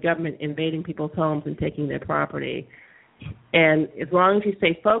justify the government invading people's homes and taking their property. And as long as you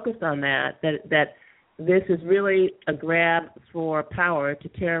stay focused on that this is really a grab for power to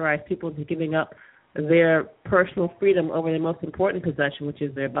terrorize people into giving up their personal freedom over their most important possession, which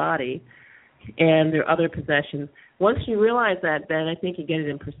is their body, and their other possessions. Once you realize that, then I think you get it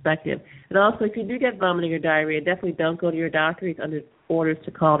in perspective. And also, if you do get vomiting or diarrhea, definitely don't go to your doctor. He's under orders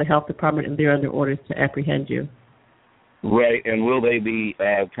to call the health department, and they're under orders to apprehend you. Right, and will they be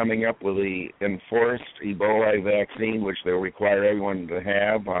coming up with the enforced Ebola vaccine, which they'll require everyone to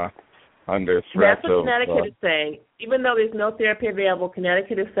have under threat That's what of... Connecticut is saying. Even though there's no therapy available,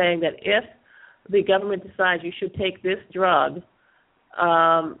 Connecticut is saying that if the government decides you should take this drug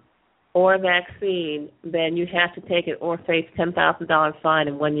or vaccine, then you have to take it or face $10,000 fine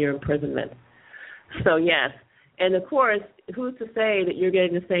and 1 year imprisonment. So, yes. And, of course, who's to say that you're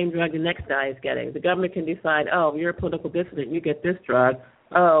getting the same drug the next guy is getting? The government can decide, oh, you're a political dissident, you get this drug.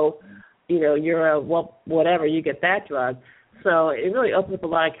 Oh, you're a whatever, you get that drug. So it really opens up a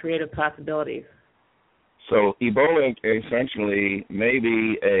lot of creative possibilities. So Ebola essentially may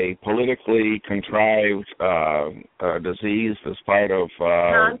be a politically contrived disease as part of...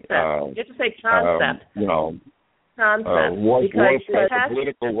 concept. You have to say concept. Concept.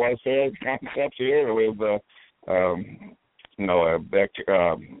 Political warfare concept here with,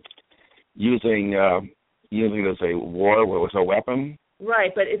 using it as a war, as a weapon.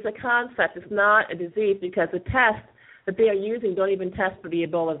 Right, but it's a concept. It's not a disease because the tests that they are using don't even test for the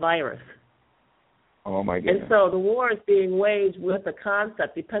Ebola virus. Oh, my goodness. And so the war is being waged with a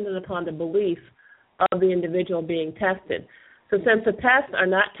concept dependent upon the belief of the individual being tested. So since the tests are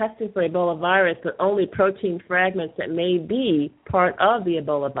not testing for Ebola virus, but only protein fragments that may be part of the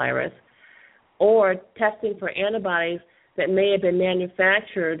Ebola virus, or testing for antibodies that may have been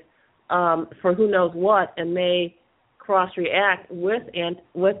manufactured for who knows what and may cross-react with an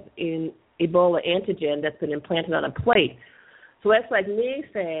Ebola antigen that's been implanted on a plate. So that's like me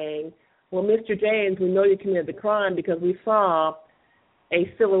saying, well, Mr. James, we know you committed the crime because we saw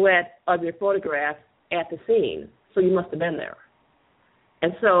a silhouette of your photograph at the scene, so you must have been there.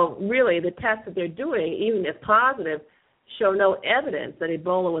 And so really the tests that they're doing, even if positive, show no evidence that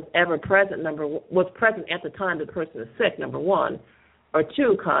Ebola was ever present, was present at the time the person is sick, number one, or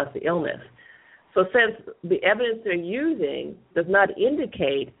two, caused the illness. So since the evidence they're using does not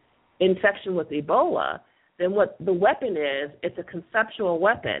indicate infection with Ebola, then what the weapon is, it's a conceptual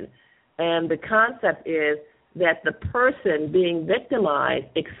weapon. And the concept is that the person being victimized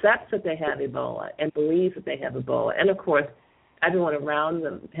accepts that they have Ebola and believes that they have Ebola. And, of course, everyone around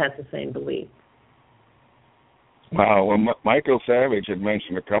them has the same belief. Wow. Well, Michael Savage had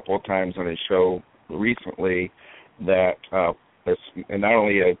mentioned a couple of times on his show recently that it's not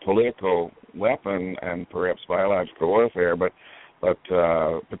only a political weapon and perhaps biological warfare, but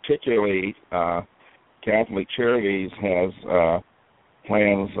particularly Catholic Charities has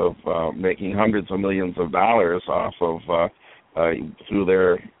plans of making hundreds of millions of dollars off of through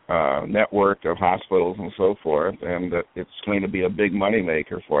their network of hospitals and so forth, and that it's going to be a big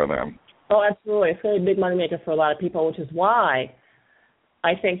moneymaker for them. Oh, absolutely. It's going to be a big moneymaker for a lot of people, which is why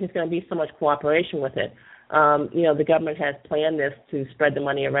I think there's going to be so much cooperation with it. The government has planned this to spread the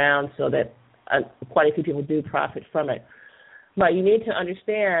money around so that quite a few people do profit from it. But you need to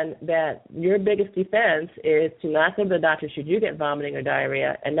understand that your biggest defense is to not go to the doctor should you get vomiting or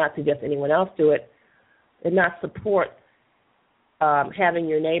diarrhea and not suggest anyone else do it and not support having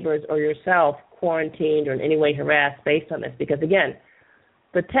your neighbors or yourself quarantined or in any way harassed based on this. Because, again,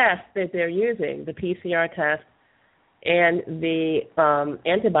 the tests that they're using, the PCR test and the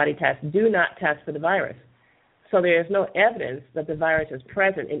antibody test, do not test for the virus. So there is no evidence that the virus is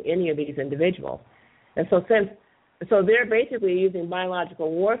present in any of these individuals. And so they're basically using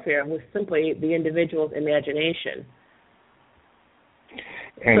biological warfare with simply the individual's imagination.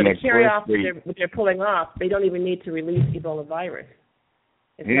 And so to carry off what they're pulling off, they don't even need to release Ebola virus.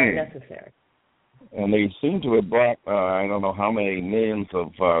 It's not necessary. And they seem to have brought, I don't know how many millions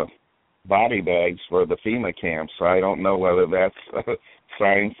of body bags for the FEMA camps. So I don't know whether that's a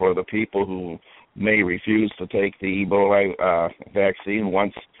sign for the people who may refuse to take the Ebola vaccine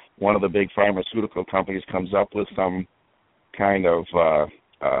once one of the big pharmaceutical companies comes up with some kind of,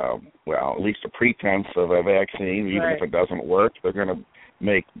 at least a pretense of a vaccine. Even if it doesn't work, they're going to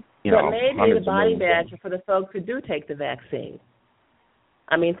make, maybe the body bags are for the folks who do take the vaccine.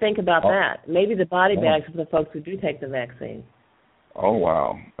 I mean, think about that. Maybe the body bags are for the folks who do take the vaccine. Oh,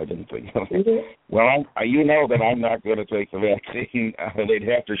 wow. I didn't think of that. Well, you know that I'm not going to take the vaccine. They'd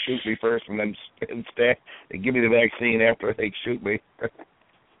have to shoot me first and then instead they give me the vaccine after they shoot me.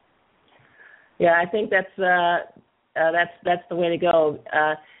 Yeah, I think that's the way to go.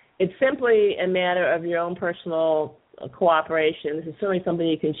 It's simply a matter of your own personal cooperation. This is certainly something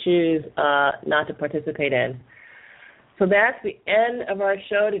you can choose not to participate in. So that's the end of our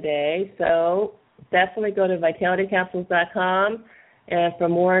show today. So definitely go to vitalitycapsules.com, and for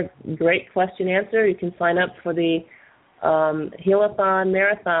more great question answer, you can sign up for the Healathon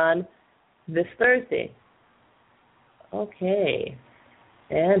Marathon this Thursday. Okay,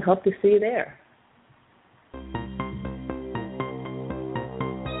 and hope to see you there.